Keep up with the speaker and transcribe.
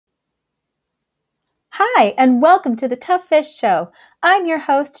Hi, and welcome to the Tough Fish Show. I'm your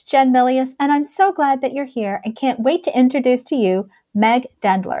host, Jen Milius, and I'm so glad that you're here and can't wait to introduce to you Meg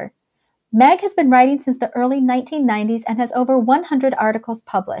Dendler. Meg has been writing since the early 1990s and has over 100 articles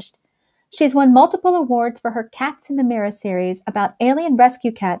published. She's won multiple awards for her Cats in the Mirror series about alien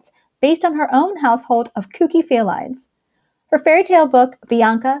rescue cats based on her own household of kooky felines. Her fairy tale book,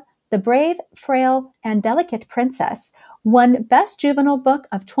 Bianca, the Brave, Frail, and Delicate Princess, won Best Juvenile Book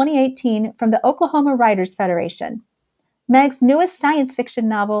of 2018 from the Oklahoma Writers Federation. Meg's newest science fiction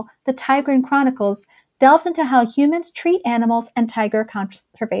novel, The Tigrin Chronicles, delves into how humans treat animals and tiger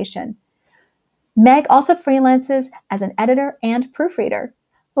conservation. Meg also freelances as an editor and proofreader.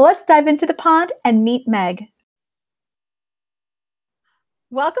 Let's dive into the pond and meet Meg.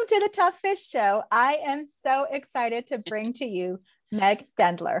 Welcome to the Tough Fish Show. I am so excited to bring to you Meg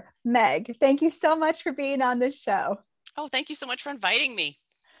Dendler. Meg, thank you so much for being on this show. Oh, thank you so much for inviting me.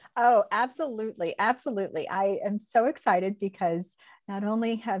 Oh, absolutely. Absolutely. I am so excited because not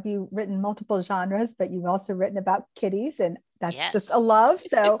only have you written multiple genres, but you've also written about kitties, and that's just a love.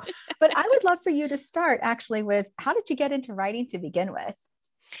 So, but I would love for you to start actually with, how did you get into writing to begin with?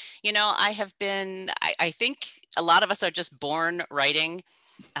 You know, I think a lot of us are just born writing.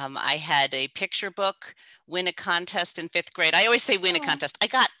 I had a picture book win a contest in 5th grade. I always say win a contest.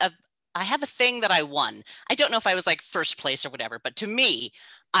 I have a thing that I won. I don't know if I was like first place or whatever, but to me,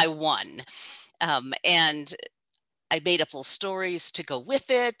 I won. And I made up little stories to go with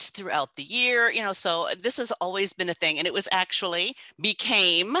it throughout the year, so this has always been a thing. And it was actually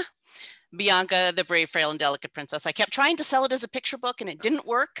became Bianca, the Brave, Frail, and Delicate Princess. I kept trying to sell it as a picture book and it didn't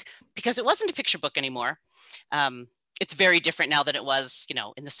work because it wasn't a picture book anymore. It's very different now than it was,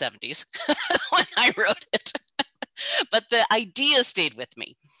 in the 70s when I wrote it. But the idea stayed with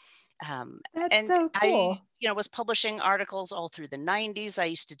me. That's so cool. I, was publishing articles all through the 90s. I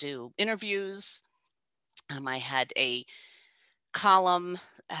used to do interviews. I had a column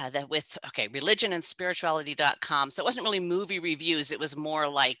that with, religion and spirituality.com. So it wasn't really movie reviews. It was more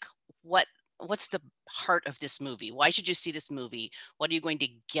like, what's the heart of this movie? Why should you see this movie? What are you going to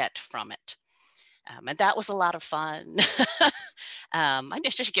get from it? And that was a lot of fun. I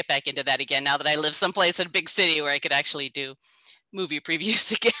should get back into that again now that I live someplace in a big city where I could actually do movie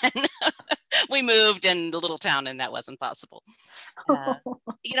previews again. We moved in a little town and that wasn't possible.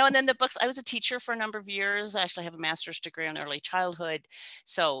 And then the books, I was a teacher for a number of years. I actually have a master's degree in early childhood.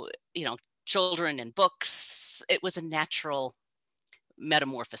 So, children and books, it was a natural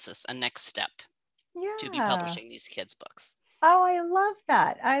metamorphosis, a next step to be publishing these kids' books. Oh, I love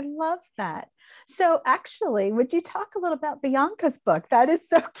that. I love that. So actually, would you talk a little about Bianca's book? That is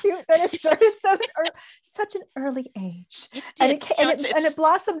so cute that it started such an early age. It did. And it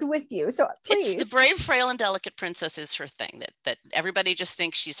blossomed with you. So please. It's the Brave, Frail, and Delicate Princess is her thing, that everybody just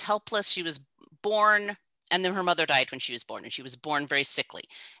thinks she's helpless. She was born, and then her mother died when she was born, and she was born very sickly.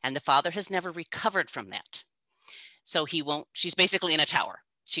 And the father has never recovered from that. So she's basically in a tower.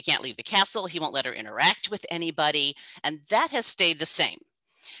 She can't leave the castle. He won't let her interact with anybody. And that has stayed the same.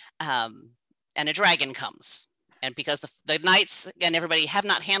 And a dragon comes. And because the knights and everybody have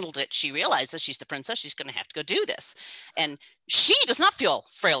not handled it, she realizes she's the princess. She's going to have to go do this. And she does not feel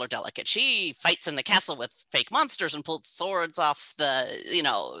frail or delicate. She fights in the castle with fake monsters and pulls swords off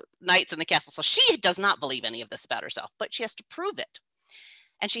the, knights in the castle. So she does not believe any of this about herself, but she has to prove it.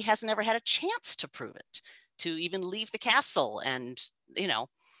 And she has never had a chance to prove it, to even leave the castle. And,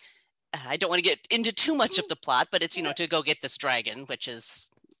 I don't want to get into too much of the plot, but it's, to go get this dragon, which is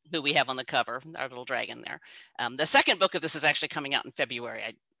who we have on the cover, our little dragon there. The second book of this is actually coming out in February.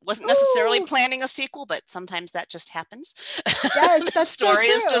 I wasn't necessarily planning a sequel, but sometimes that just happens. Yes, the story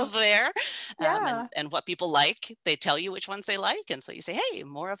is just there. Yeah. And what people like, they tell you which ones they like. And so you say, hey,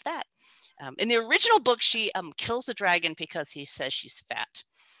 more of that. In the original book, she kills the dragon because he says she's fat.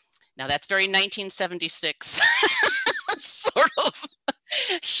 Now that's very 1976 sort of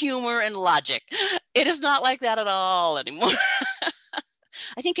humor and logic. It is not like that at all anymore.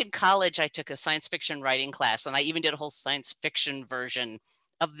 I think in college, I took a science fiction writing class, and I even did a whole science fiction version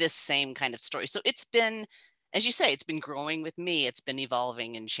of this same kind of story. So it's been, as you say, it's been growing with me. It's been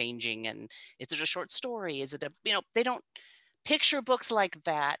evolving and changing. And is it a short story? Is it they don't picture books like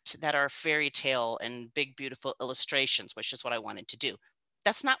that are fairy tale and big, beautiful illustrations, which is what I wanted to do.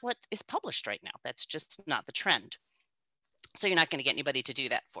 That's not what is published right now. That's just not the trend. So you're not going to get anybody to do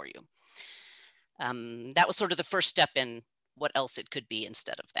that for you. That was sort of the first step in what else it could be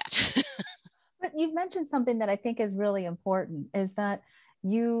instead of that. But you've mentioned something that I think is really important, is that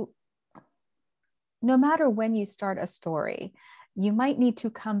no matter when you start a story, you might need to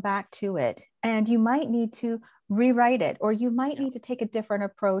come back to it, and you might need to rewrite it, or you might Yeah. need to take a different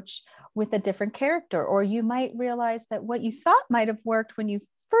approach with a different character, or you might realize that what you thought might have worked when you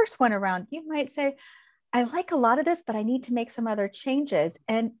first went around, you might say, I like a lot of this, but I need to make some other changes.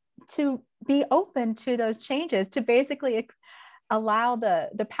 And to be open to those changes, to basically allow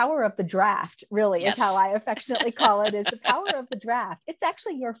the power of the draft, really is how Yes. I affectionately call it, is the power of the draft. It's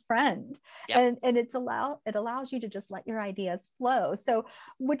actually your friend. Yep. And it allows you to just let your ideas flow. So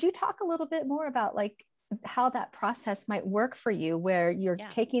would you talk a little bit more about like how that process might work for you, where you're Yeah.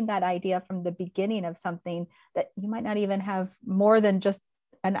 taking that idea from the beginning of something that you might not even have more than just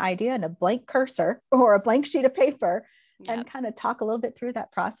an idea and a blank cursor or a blank sheet of paper, Yep. and kind of talk a little bit through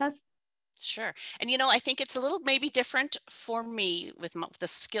that process? Sure. And I think it's a little maybe different for me with the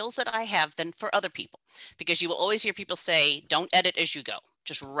skills that I have than for other people, because you will always hear people say, don't edit as you go,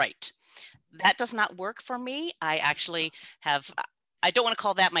 just write. That does not work for me. I actually have, I don't want to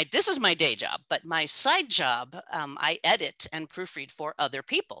call that this is my day job, but my side job, I edit and proofread for other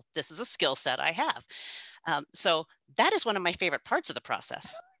people. This is a skill set I have. So that is one of my favorite parts of the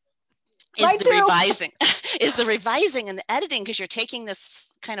process. Is the revising is the revising and the editing, because you're taking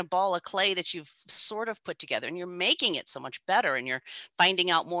this kind of ball of clay that you've sort of put together and you're making it so much better, and you're finding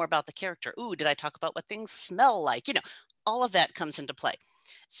out more about the character. Ooh, did I talk about what things smell like? All of that comes into play.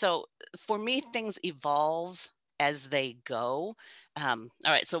 So for me, things evolve as they go. All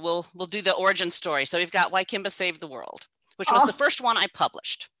right, so we'll do the origin story. So we've got Why Kimba Saved the World, which was the first one I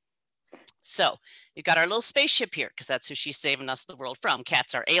published. So you've got our little spaceship here, because that's who she's saving us the world from.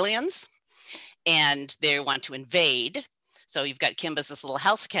 Cats are aliens, and they want to invade. So you've got Kimba's this little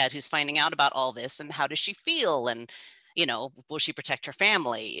house cat who's finding out about all this, and how does she feel, and will she protect her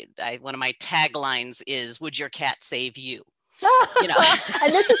family? One of my taglines is, would your cat save you?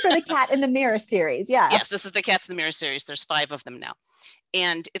 And this is for the Cat in the Mirror series. Yeah. Yes, this is the Cats in the Mirror series. There's 5 of them now.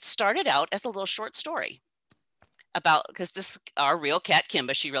 And it started out as a little short story about, because this, our real cat,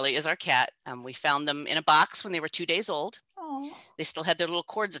 Kimba, she really is our cat. We found them in a box when they were 2 days old. Aww. They still had their little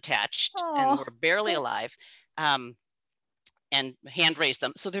cords attached. Aww. And were barely alive, and hand raised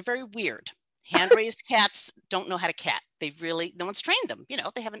them. So they're very weird. Hand raised cats don't know how to cat. No one's trained them.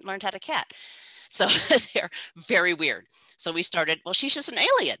 They haven't learned how to cat. So they're very weird. So we started, well, she's just an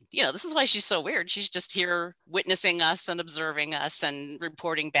alien. This is why she's so weird. She's just here witnessing us and observing us and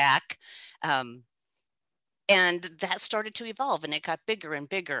reporting back. And that started to evolve, and it got bigger and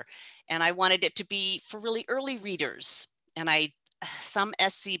bigger. And I wanted it to be for really early readers. And some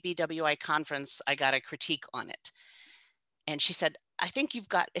SCBWI conference, I got a critique on it. And she said, I think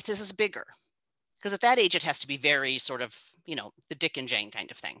this is bigger. Because at that age, it has to be very sort of, the Dick and Jane kind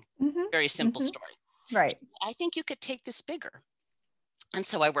of thing. Mm-hmm. Very simple story. Right. I think you could take this bigger. And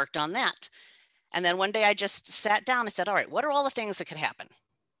so I worked on that. And then one day I just sat down and said, all right, what are all the things that could happen?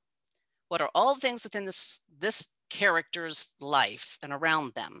 What are all the things within this character's life and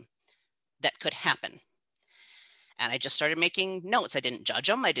around them that could happen? And I just started making notes. I didn't judge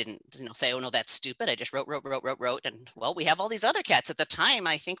them. I didn't, say, oh no, that's stupid. I just wrote. And well, we have all these other cats. At the time,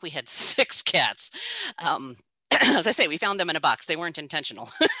 I think we had 6 cats. As I say, we found them in a box. They weren't intentional.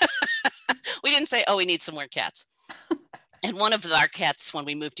 We didn't say, oh, we need some more cats. And one of our cats, when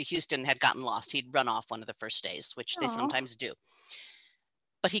we moved to Houston, had gotten lost. He'd run off one of the first days, which they sometimes do.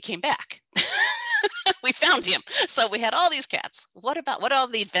 But he came back. We found him. So we had all these cats. What are all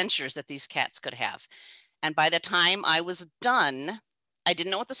the adventures that these cats could have? And by the time I was done, I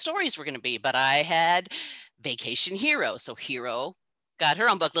didn't know what the stories were going to be, but I had Vacation Hero. So Hero got her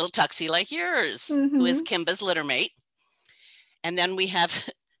own book, Little Tuxie like yours, mm-hmm. who is Kimba's littermate. And then we have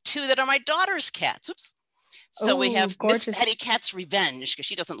 2 that are my daughter's cats. Oops. So we have Miss Betty Cat's Revenge, because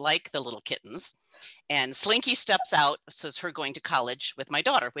she doesn't like the little kittens. And Slinky Steps Out, so it's her going to college with my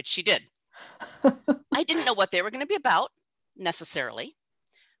daughter, which she did. I didn't know what they were going to be about necessarily,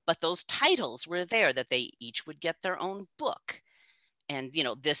 but those titles were there, that they each would get their own book. And,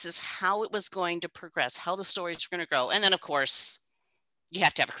 this is how it was going to progress, how the stories were going to grow. And then, of course, you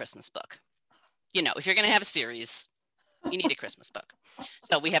have to have a Christmas book. If you're going to have a series, you need a Christmas book.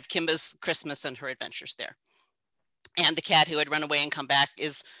 So we have Kimba's Christmas and her adventures there. And the cat who had run away and come back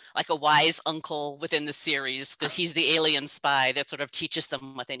is like a wise uncle within the series, because he's the alien spy that sort of teaches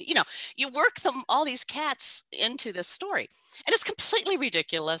them what they need. You work all these cats into this story, and it's completely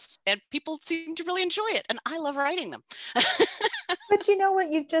ridiculous, and people seem to really enjoy it, and I love writing them. But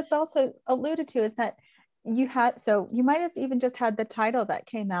what you've just also alluded to is that you might have even just had the title that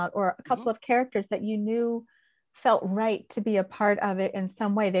came out, or a couple mm-hmm. of characters that you knew felt right to be a part of it in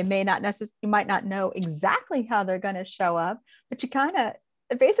some way. They may not necessarily, you might not know exactly how they're going to show up, but you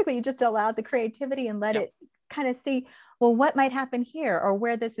just allowed the creativity and let it kind of see well, what might happen here or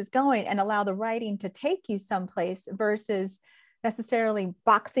where this is going, and allow the writing to take you someplace versus necessarily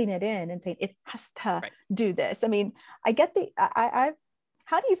boxing it in and saying it has to Right. do this. I mean, I get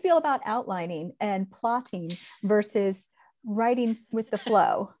how do you feel about outlining and plotting versus writing with the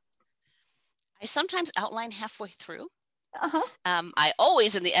flow? I sometimes outline halfway through. Uh-huh. I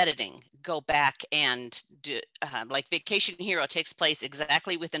always, in the editing, go back and do, like Vacation Hero takes place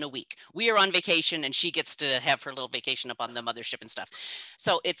exactly within a week. We are on vacation and she gets to have her little vacation up on the mothership and stuff.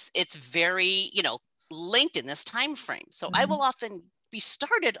 So it's very, linked in this time frame. So I will often be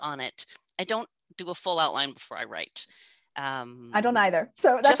started on it. I don't do a full outline before I write. I don't either.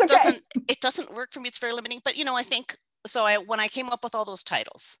 So that's just okay. it doesn't work for me. It's very limiting. But I think so. When I came up with all those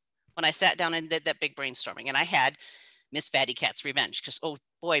titles, when I sat down and did that big brainstorming, and I had Miss Fatty Cat's Revenge, because oh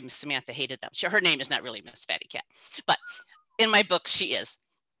boy, Miss Samantha hated them. Her name is not really Miss Fatty Cat, but in my book she is.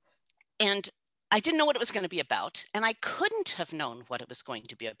 And I didn't know what it was going to be about, and I couldn't have known what it was going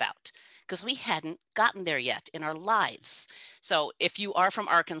to be about because we hadn't gotten there yet in our lives. So if you are from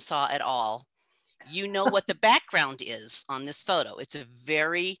Arkansas at all, you know what the background is on this photo. It's a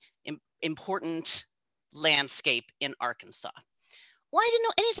very important landscape in Arkansas. Well, I didn't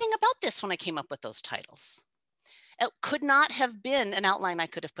know anything about this when I came up with those titles. It could not have been an outline I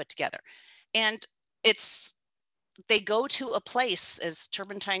could have put together. And they go to a place as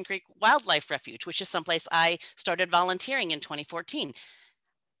Turpentine Creek Wildlife Refuge, which is someplace I started volunteering in 2014.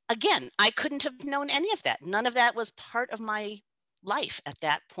 Again, I couldn't have known any of that. None of that was part of my life at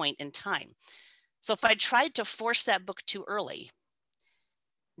that point in time. So if I tried to force that book too early,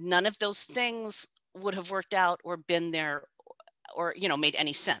 none of those things would have worked out or been there or, made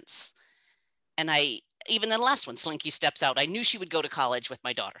any sense. And even the last one, Slinky Steps Out, I knew she would go to college with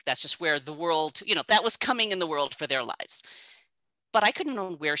my daughter. That's just where the world, that was coming in the world for their lives. But I couldn't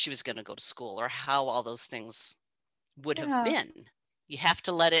know where she was going to go to school or how all those things would have been. You have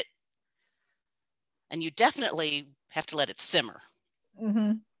to let it, and you definitely have to let it simmer.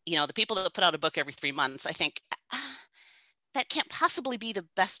 Mm-hmm. The people that put out a book every 3 months, I think that can't possibly be the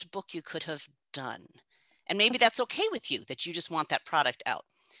best book you could have done. And maybe that's okay with you, that you just want that product out.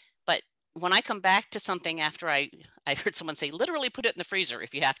 But when I come back to something after I heard someone say, literally put it in the freezer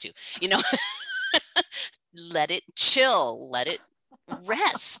if you have to, let it chill, let it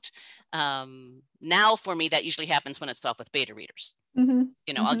rest. Now for me, that usually happens when it's off with beta readers. Mm-hmm.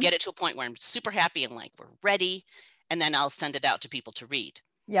 I'll get it to a point where I'm super happy and like, we're ready. And then I'll send it out to people to read.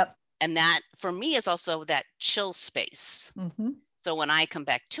 Yep. And that for me is also that chill space. Mm-hmm. So when I come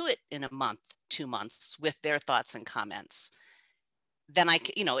back to it in a month, 2 months with their thoughts and comments, then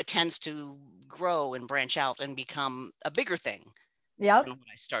it tends to grow and branch out and become a bigger thing than what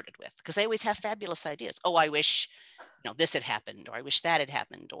I started with. Because I always have fabulous ideas. Oh, I wish, this had happened, or I wish that had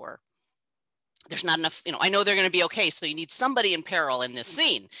happened, or there's not enough, I know they're going to be okay. So you need somebody in peril in this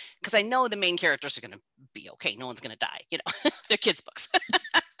scene, because I know the main characters are going to be okay. No one's going to die, they're kids' books.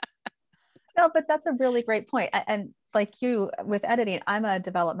 No, but that's a really great point. And like you with editing, I'm a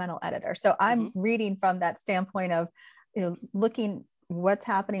developmental editor. So I'm reading from that standpoint of, looking what's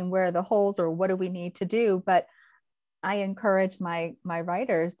happening, where are the holes, or what do we need to do. But I encourage my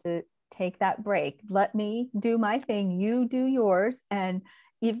writers to take that break. Let me do my thing. You do yours. And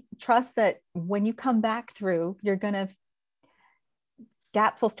you trust that when you come back through,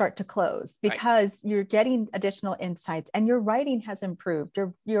 gaps will start to close because you're getting additional insights and your writing has improved.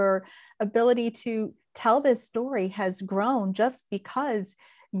 Your ability to tell this story has grown just because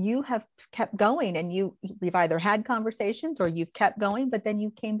you have kept going, and you've either had conversations or you've kept going, but then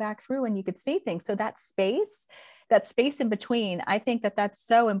you came back through and you could see things. So that space in between, I think that's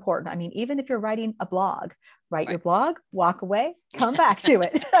so important. I mean, even if you're writing a blog, write your blog, walk away, come back to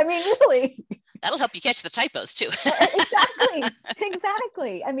it. I mean, really. That'll help you catch the typos too.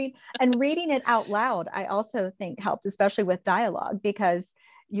 Exactly. I mean, and reading it out loud, I also think helps, especially with dialogue, because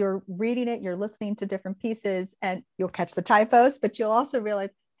you're reading it, you're listening to different pieces, and you'll catch the typos, but you'll also realize,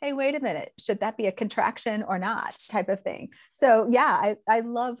 hey, wait a minute, should that be a contraction or not, type of thing. So yeah, I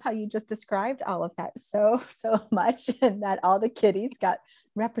love how you just described all of that so much, and that all the kitties got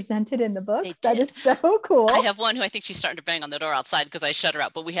represented in the books. That is so cool. I have one who I think she's starting to bang on the door outside because I shut her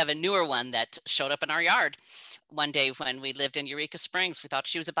out, but we have a newer one that showed up in our yard one day when we lived in Eureka Springs. We thought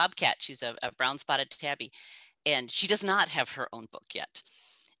she was a bobcat. She's a brown spotted tabby, and she does not have her own book yet.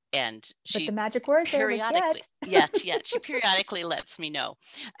 And but the magic word periodically, she periodically lets me know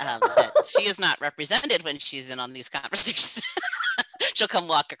that she is not represented when she's in on these conversations. She'll come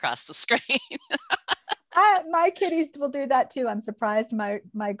walk across the screen. My kitties will do that too. I'm surprised my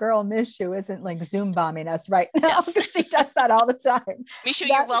girl Mishu isn't like Zoom bombing us right now, because she does that all the time. Mishu,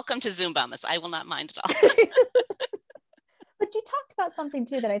 you're welcome to Zoom bomb us. I will not mind at all. but you talked about something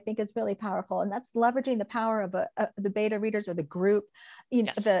too that I think is really powerful, and that's leveraging the power of the beta readers or the group,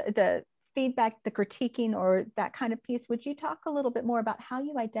 Yes. the feedback, the critiquing, or that kind of piece. Would you talk a little bit more about how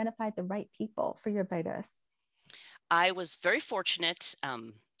you identified the right people for your betas? I was very fortunate.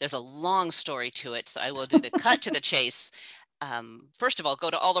 There's a long story to it, so I will do the cut to the chase. First of all, go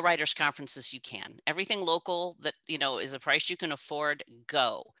to all the writers' conferences you can. Everything local that is a price you can afford,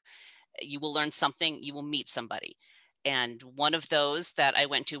 go. You will learn something, you will meet somebody. And one of those that I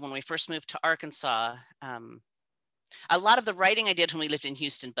went to when we first moved to Arkansas, a lot of the writing I did when we lived in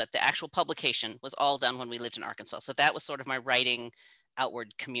Houston, but the actual publication was all done when we lived in Arkansas. So that was sort of my writing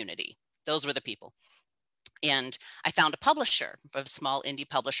outward community. Those were the people. And I found a publisher, a small indie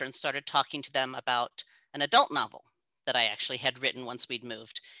publisher, and started talking to them about an adult novel that I actually had written once we'd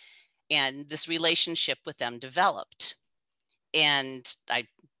moved. And this relationship with them developed. And I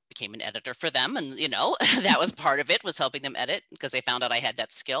became an editor for them. And, that was part of it, was helping them edit, because they found out I had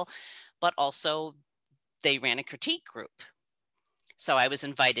that skill. But also, they ran a critique group. So I was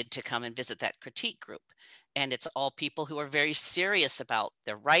invited to come and visit that critique group. And it's all people who are very serious about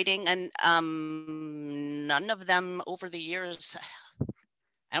their writing. And none of them over the years,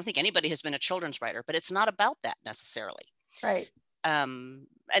 I don't think anybody has been a children's writer, but it's not about that necessarily. Right. And,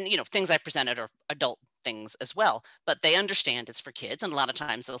 things I presented are adult things as well, but they understand it's for kids. And a lot of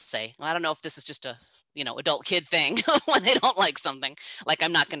times they'll say, well, I don't know if this is just a, adult kid thing when they don't like something. Like,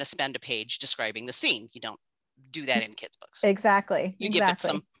 I'm not going to spend a page describing the scene. You don't do that in kids' books. Exactly. You give it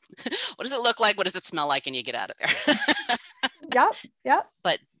some, what does it look like? What does it smell like? And you get out of there. Yep.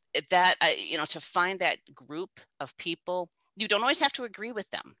 But that, to find that group of people, you don't always have to agree with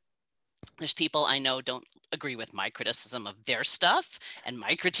them. There's people I know don't agree with my criticism of their stuff and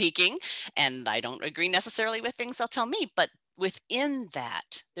my critiquing, and I don't agree necessarily with things they'll tell me. But within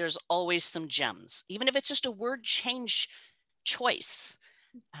that, there's always some gems, even if it's just a word change choice.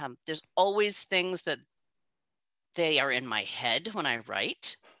 There's always things that they are in my head when I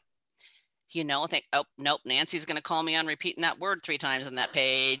write. Think, oh, nope, Nancy's going to call me on repeating that word 3 times on that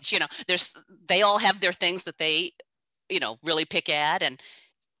page. They all have their things that they, really pick at, and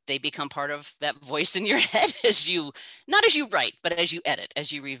they become part of that voice in your head not as you write, but as you edit,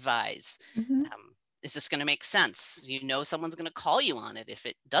 as you revise. Mm-hmm. Is this going to make sense? Someone's going to call you on it if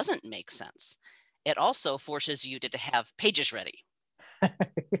it doesn't make sense. It also forces you to have pages ready.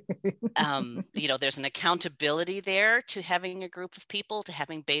 There's an accountability there to having a group of people, to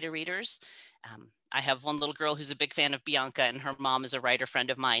having beta readers. I have one little girl who's a big fan of Bianca, and her mom is a writer friend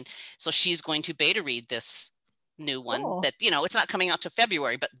of mine. So she's going to beta read this new one. Cool. That, it's not coming out to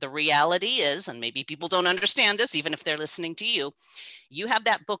February, but the reality is, and maybe people don't understand this, even if they're listening to you, you have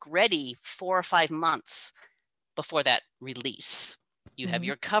that book ready 4 or 5 months before that release. You have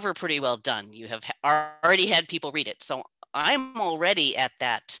your cover pretty well done. You have already had people read it. So I'm already at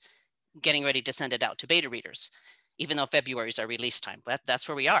that, getting ready to send it out to beta readers, even though February is our release time. But that's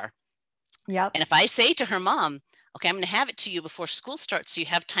where we are. Yep. And if I say to her mom, okay, I'm going to have it to you before school starts, so you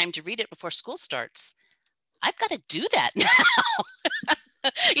have time to read it before school starts, I've got to do that now.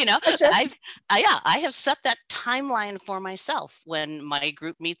 Sure. I have set that timeline for myself. When my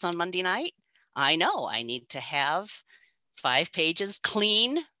group meets on Monday night, I know I need to have 5 pages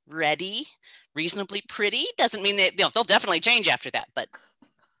clean, ready, reasonably pretty. Doesn't mean that they'll definitely change after that, but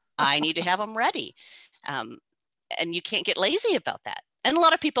I need to have them ready. And you can't get lazy about that. And a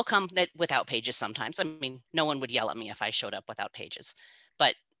lot of people come without pages sometimes. I mean, no one would yell at me if I showed up without pages.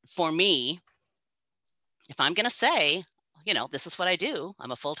 But for me, if I'm going to say, this is what I do,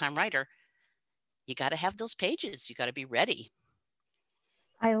 I'm a full-time writer, you got to have those pages. You got to be ready.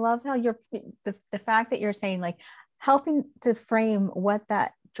 I love how the fact that you're saying, like, helping to frame what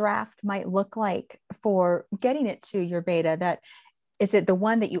that draft might look like for getting it to your beta. That is it the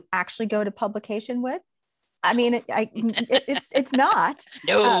one that you actually go to publication with? I mean, it's not.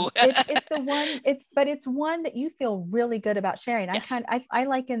 No, it's the one. But it's one that you feel really good about sharing. Yes. I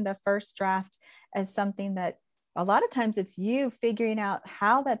liken the first draft as something that a lot of times it's you figuring out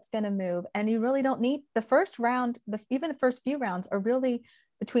how that's going to move, and you really don't need the first round. Even the first few rounds are really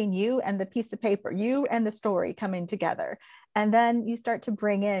between you and the piece of paper, you and the story coming together, and then you start to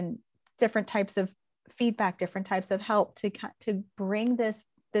bring in different types of feedback, different types of help to bring this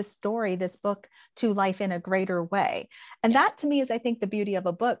story, this book to life in a greater way. And Yes. that to me is, I think, the beauty of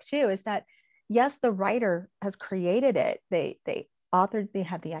a book too, is that yes, the writer has created it. They authored, they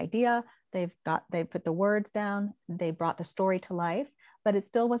had the idea, they put the words down, they brought the story to life, but it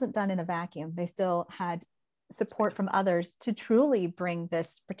still wasn't done in a vacuum. They still had support from others to truly bring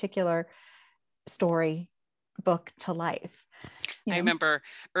this particular story book to life. I remember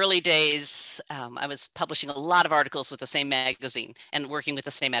early days, I was publishing a lot of articles with the same magazine and working with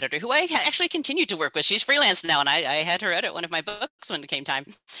the same editor who I actually continued to work with. She's freelance now, and I had her edit one of my books when it came time.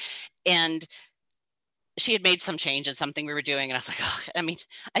 And she had made some change in something we were doing. And I was like, oh, I mean,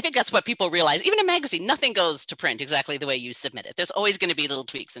 I think that's what people realize. Even in magazine, nothing goes to print exactly the way you submit it. There's always going to be little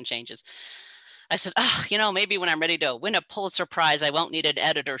tweaks and changes. I said, oh, maybe when I'm ready to win a Pulitzer Prize, I won't need an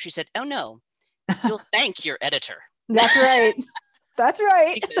editor. She said, oh, no, you'll thank your editor. That's right. That's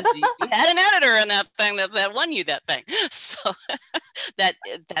right. Because you had an editor in that thing that won you that thing. So that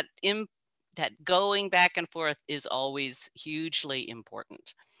going back and forth is always hugely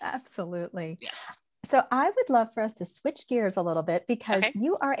important. Absolutely. Yes. So I would love for us to switch gears a little bit because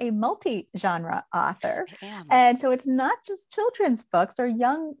you are a multi-genre author. I am. And so it's not just children's books or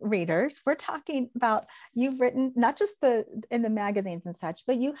young readers. We're talking about, you've written not just in the magazines and such,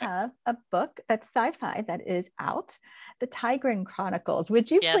 but you have a book that's sci-fi that is out, The Tigran Chronicles. Would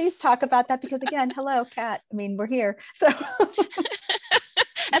you please talk about that? Because again, hello, Kat. I mean, we're here. So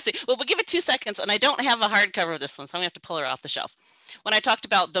Absolutely. Well, we'll give it 2 seconds, and I don't have a hardcover of this one, so I'm going to have to pull her off the shelf. When I talked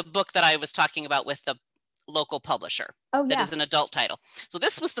about the book that I was talking about with the local publisher, that is an adult title. So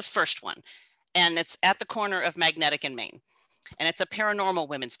this was the first one, and it's At the Corner of Magnetic and Maine, and it's a paranormal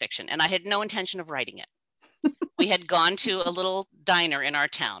women's fiction, and I had no intention of writing it. We had gone to a little diner in our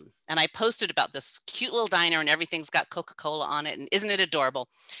town, and I posted about this cute little diner, and everything's got Coca-Cola on it, and isn't it adorable?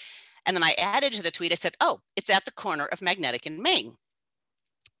 And then I added to the tweet, I said, oh, it's At the Corner of Magnetic and Maine.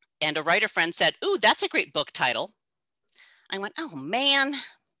 And a writer friend said, ooh, that's a great book title. I went, oh man,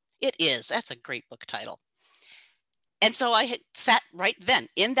 it is. That's a great book title. And so I had sat right then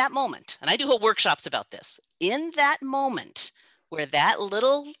in that moment, and I do whole workshops about this, in that moment where that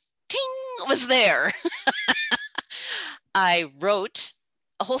little ting was there, I wrote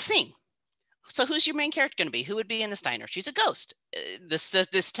a whole scene. So who's your main character going to be? Who would be in this diner? She's a ghost.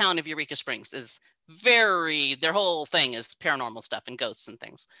 This town of Eureka Springs is their whole thing is paranormal stuff and ghosts and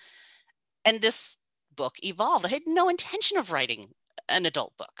things. And this book evolved. I had no intention of writing an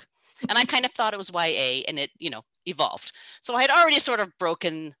adult book. And I kind of thought it was YA, and it, evolved. So I had already sort of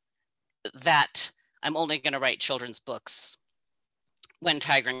broken that I'm only going to write children's books when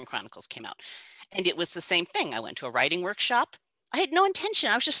Tigran Chronicles came out. And it was the same thing. I went to a writing workshop. I had no intention.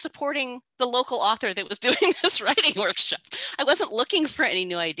 I was just supporting the local author that was doing this writing workshop. I wasn't looking for any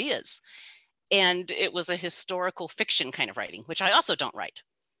new ideas. And it was a historical fiction kind of writing, which I also don't write.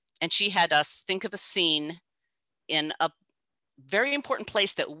 And she had us think of a scene in a very important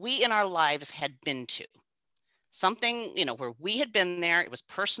place that we in our lives had been to. Something, where we had been there. It was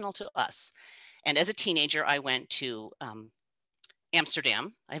personal to us. And as a teenager, I went to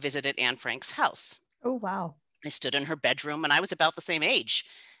Amsterdam. I visited Anne Frank's house. Oh, wow. I stood in her bedroom, and I was about the same age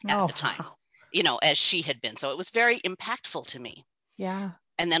at the time, as she had been. So it was very impactful to me. Yeah.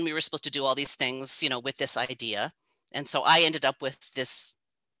 And then we were supposed to do all these things, with this idea. And so I ended up with this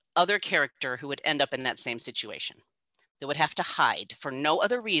other character who would end up in that same situation, that would have to hide for no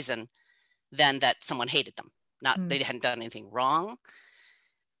other reason than that someone hated them. They hadn't done anything wrong.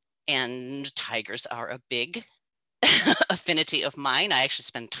 And tigers are a big affinity of mine. I actually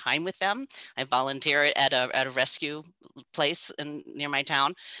spend time with them. I volunteer at a rescue place near my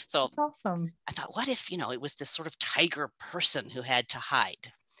town. So that's awesome. I thought, what if, it was this sort of tiger person who had to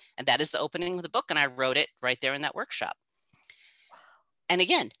hide? And that is the opening of the book. And I wrote it right there in that workshop. And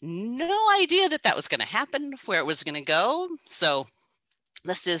again, no idea that was going to happen, where it was going to go. So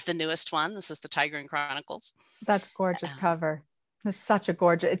this is the newest one. This is the Tigran Chronicles. That's gorgeous cover. It's such a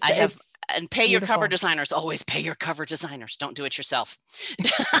gorgeous. And pay your cover designers. Always pay your cover designers. Don't do it yourself.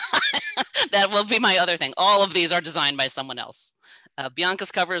 That will be my other thing. All of these are designed by someone else.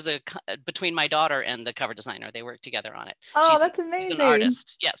 Bianca's cover is between my daughter and the cover designer. They work together on it. Oh, that's amazing. She's an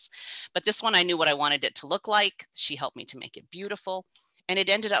artist, yes. But this one, I knew what I wanted it to look like. She helped me to make it beautiful. And it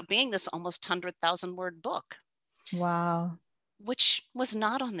ended up being this almost 100,000 word book. Wow. Which was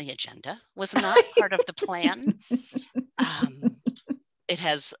not on the agenda, was not part of the plan. It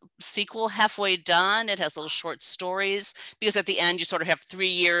has sequel halfway done. It has little short stories, because at the end you sort of have 3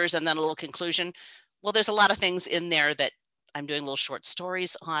 years and then a little conclusion. Well, there's a lot of things in there that I'm doing little short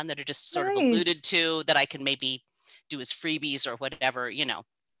stories on that are just sort of alluded to, that I can maybe do as freebies or whatever, Yeah.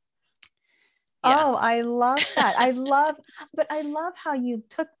 Oh, I love that. I love how you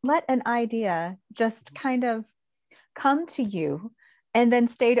let an idea just kind of come to you and then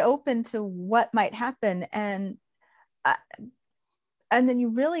stayed open to what might happen. And then you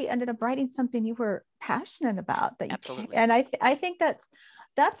really ended up writing something you were passionate about. Absolutely. And I think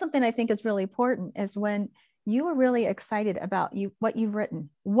that's something I think is really important, is when you are really excited about what you've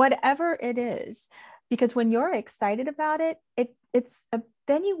written, whatever it is, because when you're excited about it,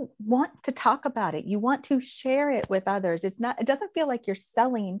 then you want to talk about it. You want to share it with others. It doesn't feel like you're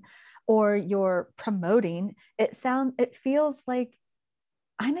selling or you're promoting. It feels like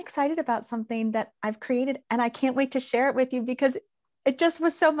I'm excited about something that I've created and I can't wait to share it with you because it just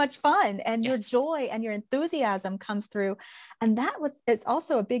was so much fun, and your Yes. joy and your enthusiasm comes through. And it's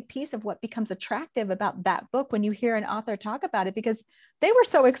also a big piece of what becomes attractive about that book when you hear an author talk about it, because they were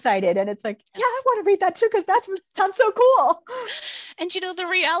so excited and it's like, yeah, I want to read that too because that sounds so cool. And the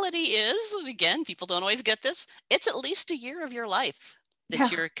reality is, and again, people don't always get this, it's at least a year of your life that Yeah.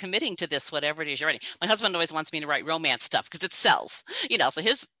 you're committing to this, whatever it is you're writing. My husband always wants me to write romance stuff because it sells, so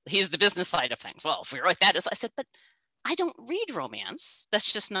he's the business side of things. Well, if we write that, I said, but I don't read romance.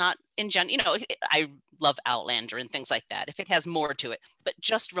 That's just not in general. I love Outlander and things like that, if it has more to it, but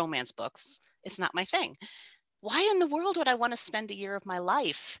just romance books, it's not my thing. Why in the world would I want to spend a year of my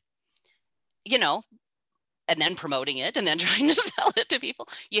life, and then promoting it and then trying to sell it to people?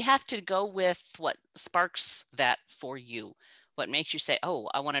 You have to go with what sparks that for you, what makes you say, oh,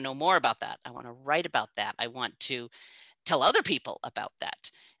 I want to know more about that. I want to write about that. I want to tell other people about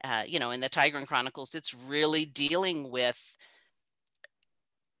that. In the Tigran Chronicles, it's really dealing with,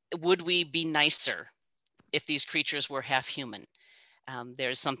 would we be nicer if these creatures were half human?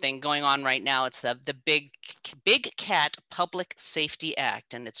 There's something going on right now. It's the Big Cat Public Safety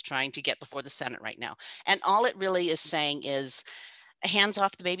Act, and it's trying to get before the Senate right now. And all it really is saying is hands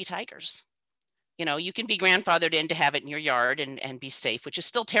off the baby tigers. You can be grandfathered in to have it in your yard and be safe, which is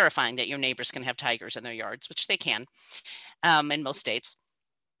still terrifying that your neighbors can have tigers in their yards, which they can in most states.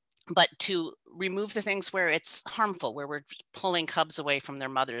 But to remove the things where it's harmful, where we're pulling cubs away from their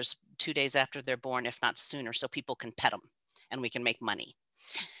mothers 2 days after they're born, if not sooner, so people can pet them and we can make money.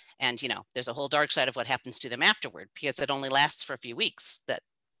 And, there's a whole dark side of what happens to them afterward, because it only lasts for a few weeks that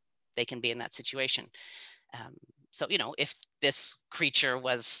they can be in that situation. So, if this creature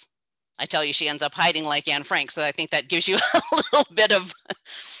was, I tell you, she ends up hiding like Anne Frank. So I think that gives you a little bit of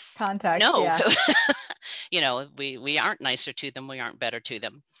Context. no, Yeah. we aren't nicer to them. We aren't better to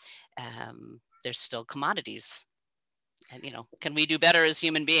them. They're still commodities. And, can we do better as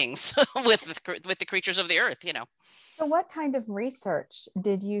human beings with the creatures of the earth, So what kind of research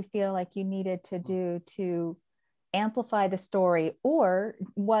did you feel like you needed to do to amplify the story? Or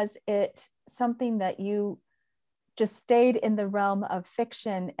was it something that you just stayed in the realm of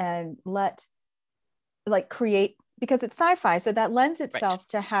fiction and create, because it's sci-fi, so that lends itself right.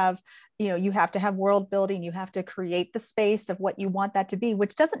 to have, you have to have world building, you have to create the space of what you want that to be,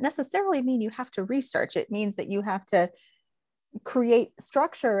 which doesn't necessarily mean you have to research. It means that you have to create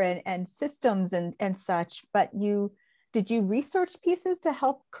structure and systems and such. But did you research pieces to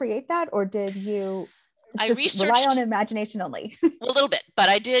help create that, or did you just rely on imagination only? A little bit, but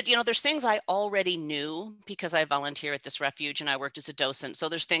I did, there's things I already knew because I volunteer at this refuge and I worked as a docent. So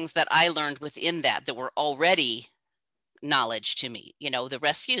there's things that I learned within that were already knowledge to me, the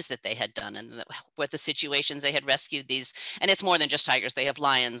rescues that they had done and what the situations they had rescued these. And it's more than just tigers. They have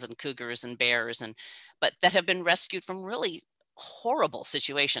lions and cougars and bears, but that have been rescued from really horrible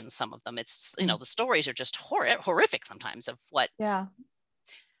situations. Some of them, it's, the stories are just horrific sometimes of what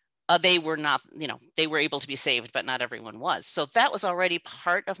they were not, they were able to be saved, but not everyone was. So that was already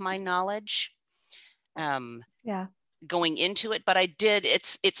part of my knowledge going into it. But I did,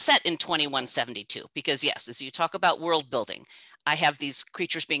 it's set in 2172, because yes, as you talk about world building, I have these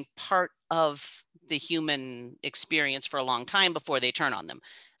creatures being part of the human experience for a long time before they turn on them.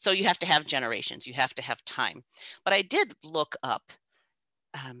 So you have to have generations, you have to have time. But I did look up,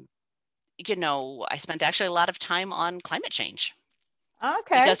 I spent actually a lot of time on climate change.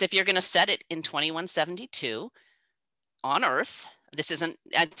 Okay. Because if you're going to set it in 2172 on Earth,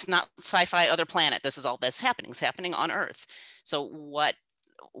 it's not sci-fi other planet. This is all that's happening. It's happening on Earth. So what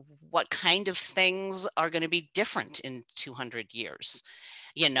kind of things are going to be different in 200 years?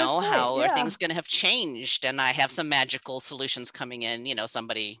 How are things going to have changed? And I have some magical solutions coming in.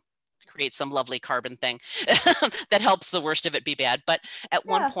 Somebody create some lovely carbon thing that helps the worst of it be bad. But at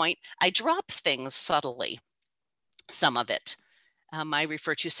one point, I drop things subtly, some of it. I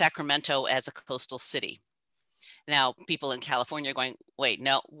refer to Sacramento as a coastal city. Now, people in California are going, wait,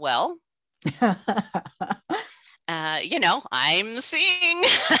 no, well, I'm seeing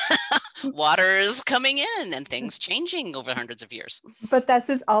waters coming in and things changing over hundreds of years. But this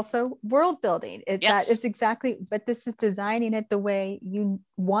is also world building. Yes. That is exactly, but this is designing it the way you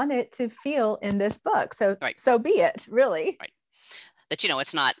want it to feel in this book. So, So be it, really. Right. That,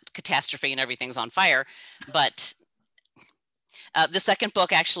 it's not catastrophe and everything's on fire, but the second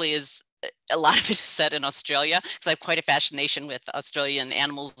book actually is a lot of it is set in Australia because I have quite a fascination with Australian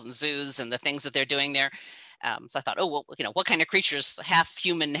animals and zoos and the things that they're doing there. So I thought, oh, well, what kind of creatures, half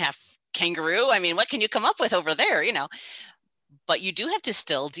human, half kangaroo? I mean, what can you come up with over there, But you do have to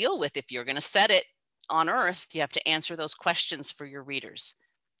still deal with, if you're going to set it on Earth, you have to answer those questions for your readers.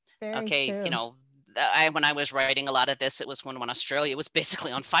 Very Okay, true. when I was writing a lot of this, it was when Australia was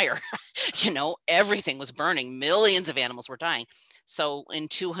basically on fire. Everything was burning. Millions of animals were dying. So in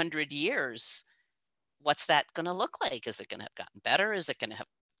 200 years, what's that going to look like? Is it going to have gotten better? Is it going to have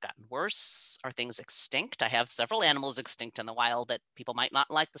gotten worse? Are things extinct? I have several animals extinct in the wild that people might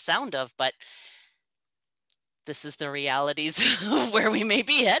not like the sound of, but this is the realities where we may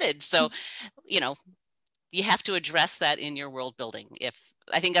be headed. So, you have to address that in your world building.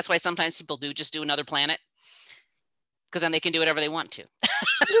 I think that's why sometimes people do just do another planet, because then they can do whatever they want to.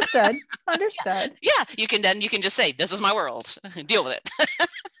 Understood. Yeah, you can just say, this is my world, deal with it.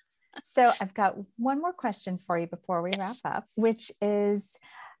 So I've got one more question for you before we wrap up, which is,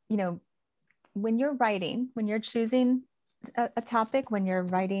 when you're writing, when you're choosing a topic, when you're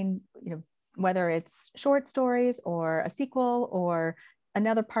writing, whether it's short stories or a sequel or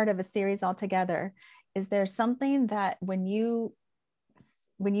another part of a series altogether, is there something that when you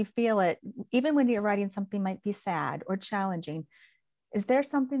feel it, even when you're writing something might be sad or challenging, is there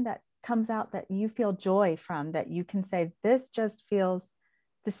something that comes out that you feel joy from, that you can say, this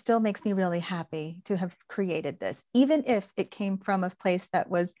still makes me really happy to have created this, even if it came from a place that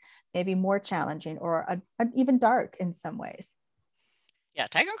was maybe more challenging or even dark in some ways? Yeah,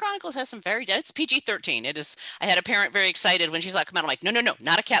 Tiger Chronicles has some it's PG-13. It is. I had a parent very excited when she's like, come out. I'm like, no,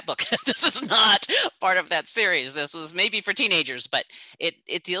 not a cat book. This is not part of that series. This is maybe for teenagers, but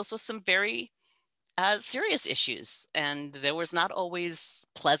it deals with some very serious issues. And there was not always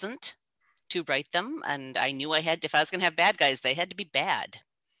pleasant to write them. And I knew if I was going to have bad guys, they had to be bad.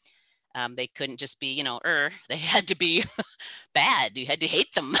 They couldn't just be, they had to be bad. You had to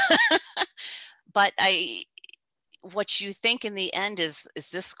hate them. But what you think in the end is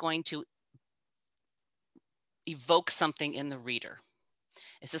this going to evoke something in the reader?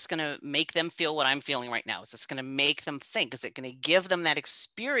 Is this going to make them feel what I'm feeling right now? Is this going to make them think? Is it going to give them that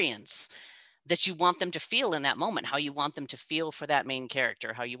experience that you want them to feel in that moment? How you want them to feel for that main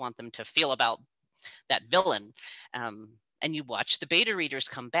character? How you want them to feel about that villain? And you watch the beta readers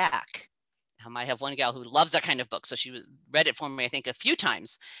come back. I have one gal who loves that kind of book. So she read it for me, I think, a few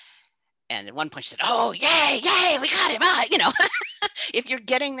times. And at one point she said, oh, yay, we got him. If you're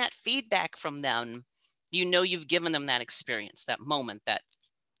getting that feedback from them, you've given them that experience, that moment, that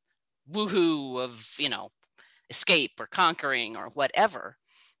woohoo of, escape or conquering or whatever.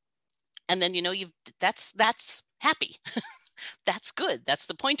 And then, that's happy. That's good. That's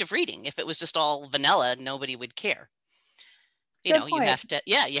the point of reading. If it was just all vanilla, nobody would care. You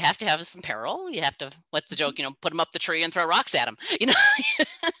have to have some peril. You have to, what's the joke? Put them up the tree and throw rocks at them.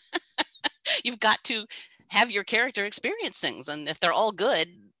 You've got to have your character experience things. And if they're all good,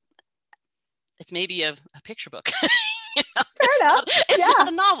 it's maybe a picture book. Fair enough. It's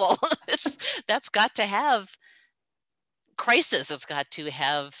not a novel. That's got to have crisis. It's got to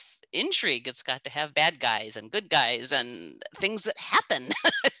have intrigue. It's got to have bad guys and good guys and things that happen.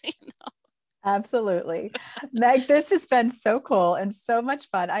 Absolutely. Meg, this has been so cool and so much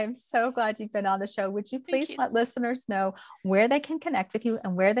fun. I am so glad you've been on the show. Would you please let listeners know where they can connect with you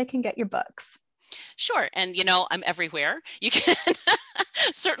and where they can get your books? Sure. And, I'm everywhere. You can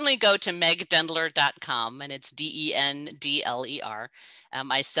certainly go to megdendler.com, and it's DENDLER.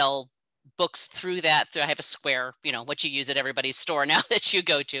 I sell books through that. I have a Square, what you use at everybody's store now that you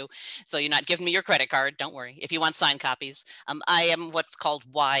go to. So you're not giving me your credit card. Don't worry. If you want signed copies, I am what's called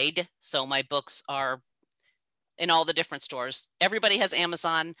wide. So my books are in all the different stores. Everybody has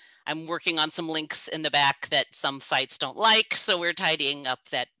Amazon. I'm working on some links in the back that some sites don't like. So we're tidying up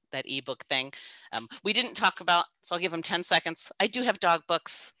that ebook thing. We didn't talk about, so I'll give them 10 seconds. I do have dog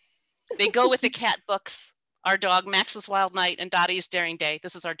books. They go with the cat books. Our dog, Max's Wild Night and Dottie's Daring Day.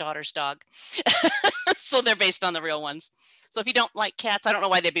 This is our daughter's dog. So they're based on the real ones. So if you don't like cats, I don't know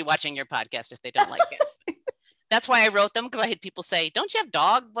why they'd be watching your podcast if they don't like cats. That's why I wrote them, because I had people say, don't you have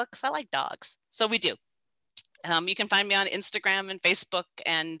dog books? I like dogs. So we do. You can find me on Instagram and Facebook,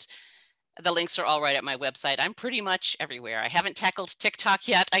 and the links are all right at my website. I'm pretty much everywhere. I haven't tackled TikTok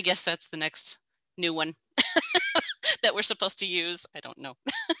yet. I guess that's the next new one that we're supposed to use. I don't know.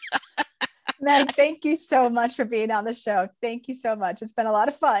 Meg, thank you so much for being on the show. Thank you so much. It's been a lot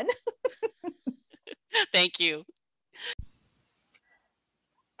of fun. Thank you.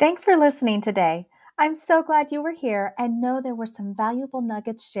 Thanks for listening today. I'm so glad you were here and know there were some valuable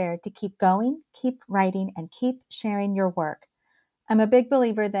nuggets shared to keep going, keep writing, and keep sharing your work. I'm a big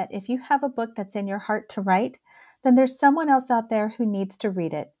believer that if you have a book that's in your heart to write, then there's someone else out there who needs to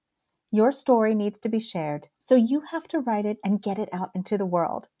read it. Your story needs to be shared, so you have to write it and get it out into the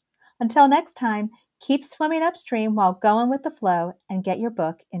world. Until next time, keep swimming upstream while going with the flow and get your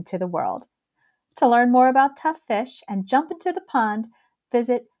book into the world. To learn more about Tough Fish and jump into the pond,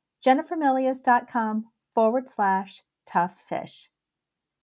 visit jennifermilius.com/toughfish.